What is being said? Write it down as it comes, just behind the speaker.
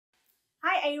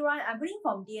everyone, I'm bringing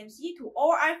from DMC. To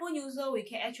all iPhone users, we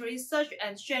can actually search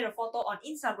and share the photo on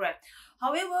Instagram.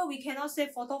 However, we cannot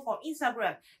save photo from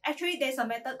Instagram. Actually, there's a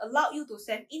method allow you to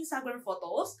save Instagram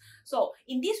photos. So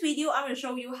in this video, I will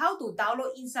show you how to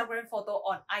download Instagram photo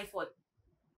on iPhone.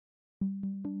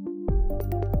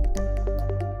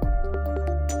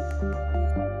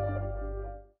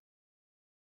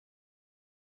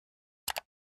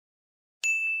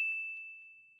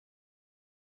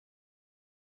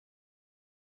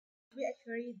 We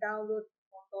actually download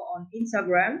photo on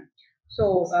Instagram.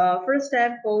 So first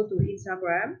step, go to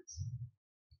Instagram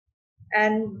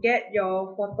and get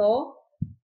your photo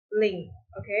link.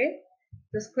 Okay,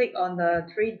 just click on the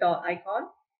three dot icon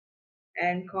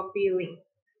and copy link.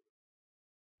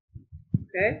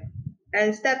 Okay,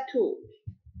 and step 2,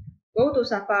 go to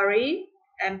Safari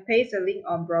and paste the link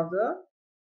on browser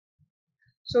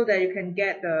so that you can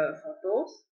get the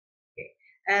photos. Okay,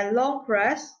 and long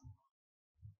press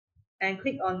and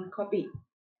click on copy.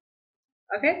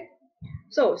 Okay,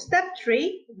 so step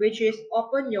 3, which is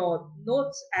open your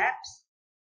notes apps.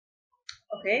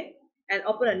 Okay, and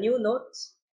open a new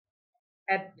notes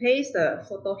and paste the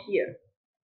photo here.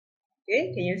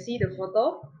 Okay, can you see the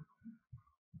photo?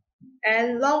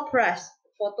 And long press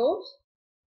photos,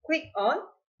 click on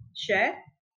share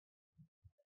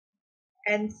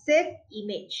and save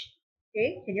image.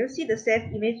 Okay, can you see the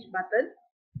save image button?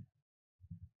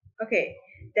 Okay,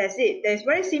 that's it. That's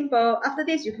very simple. After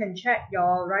this, you can check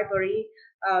your library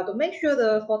to make sure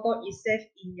the photo is saved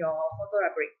in your photo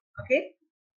library. Okay.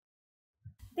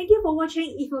 Thank you for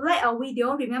watching. If you like our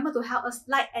video, remember to help us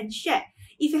like and share.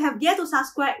 If you have yet to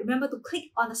subscribe, remember to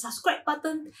click on the subscribe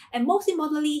button and most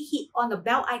importantly, hit on the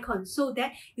bell icon so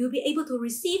that you'll be able to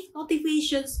receive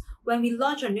notifications when we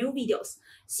launch our new videos.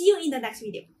 See you in the next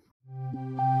video.